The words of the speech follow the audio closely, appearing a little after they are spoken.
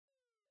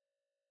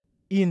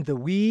In the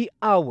wee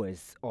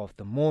hours of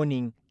the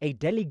morning, a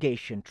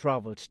delegation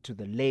traveled to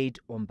the late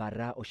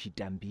Ombara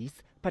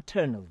Oshitambi's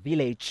paternal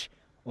village,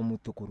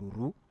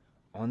 Omutukururu,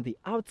 on the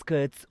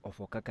outskirts of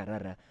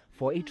Okakarara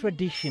for a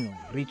traditional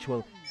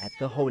ritual at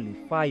the holy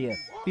fire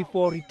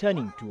before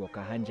returning to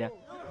Okahanja,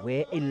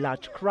 where a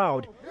large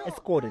crowd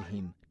escorted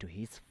him to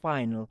his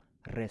final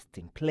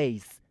resting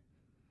place.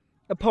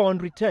 Upon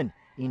return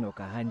in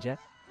Okahanja,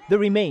 the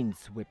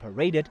remains were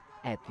paraded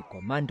at the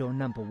Commando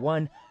No.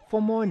 1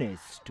 for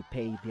mourners to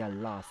pay their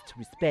last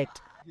respect.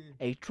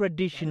 A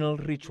traditional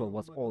ritual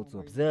was also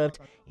observed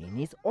in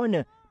his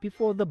honor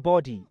before the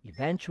body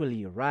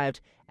eventually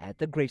arrived at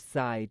the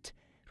gravesite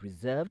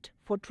reserved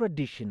for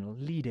traditional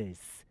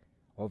leaders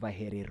of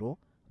Herero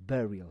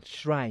burial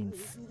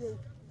shrines.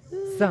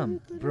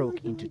 Some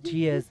broke into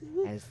tears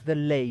as the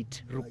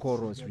late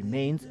Rukoro's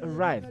remains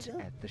arrived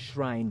at the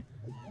shrine,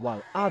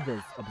 while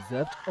others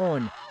observed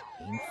on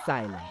in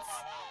silence.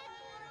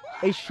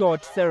 A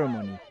short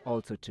ceremony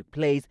also took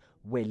place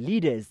where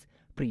leaders,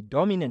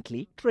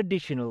 predominantly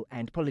traditional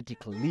and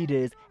political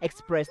leaders,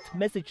 expressed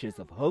messages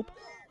of hope,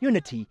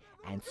 unity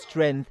and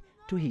strength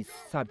to his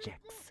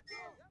subjects.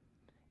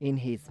 In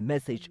his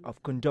message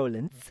of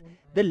condolence,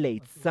 the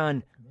late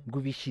son,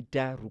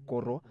 Guvishita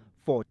Rukoro,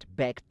 fought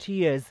back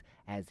tears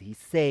as he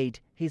said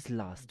his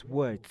last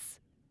words.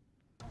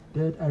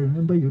 Dad, I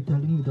remember you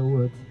telling me the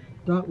words,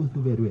 "Ta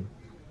usuverwe,"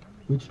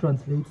 which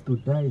translates to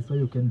die so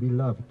you can be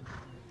loved.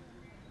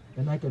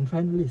 And I can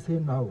finally say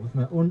now with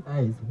my own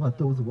eyes what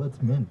those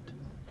words meant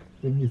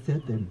when you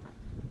said them.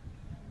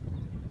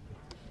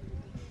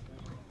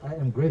 I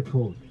am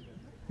grateful.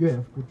 You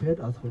have prepared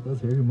us for this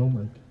very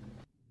moment.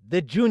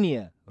 The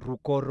junior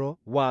Rukoro,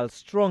 while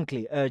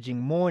strongly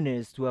urging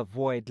mourners to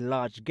avoid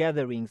large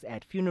gatherings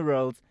at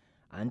funerals,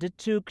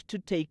 undertook to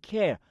take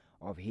care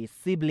of his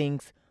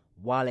siblings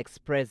while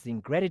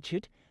expressing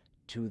gratitude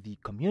to the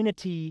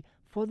community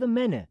for the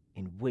manner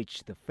in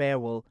which the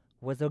farewell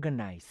was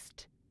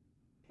organized.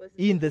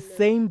 In the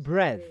same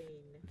breath,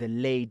 the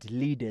late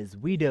leader's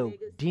widow,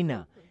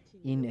 Dina,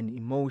 in an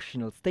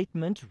emotional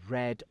statement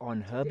read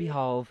on her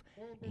behalf,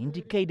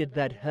 indicated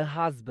that her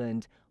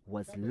husband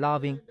was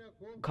loving,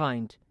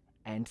 kind,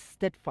 and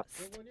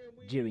steadfast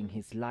during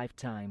his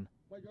lifetime.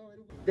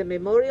 The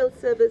memorial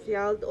service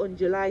held on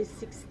July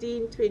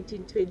 16,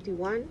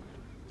 2021.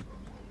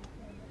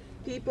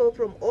 People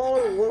from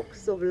all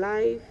walks of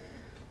life,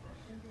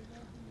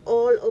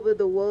 all over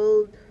the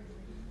world,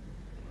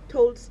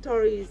 told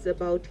stories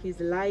about his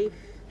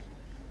life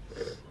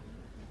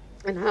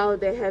and how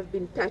they have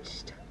been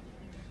touched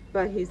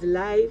by his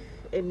life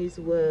and his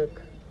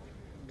work.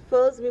 It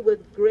fills me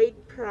with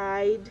great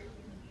pride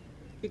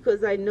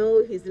because I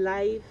know his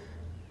life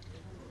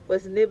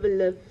was never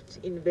lived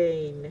in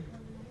vain.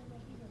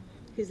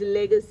 His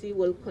legacy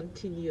will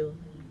continue.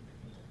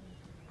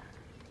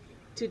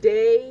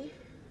 Today,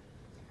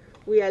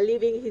 we are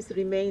leaving his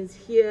remains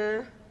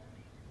here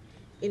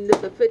in the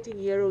befitting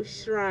Hero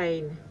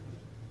Shrine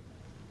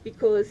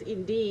because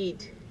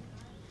indeed,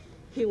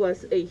 he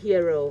was a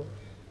hero.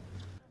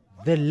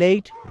 The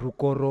late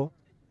Rukoro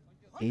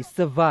is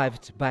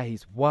survived by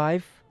his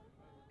wife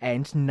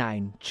and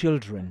 9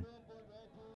 children.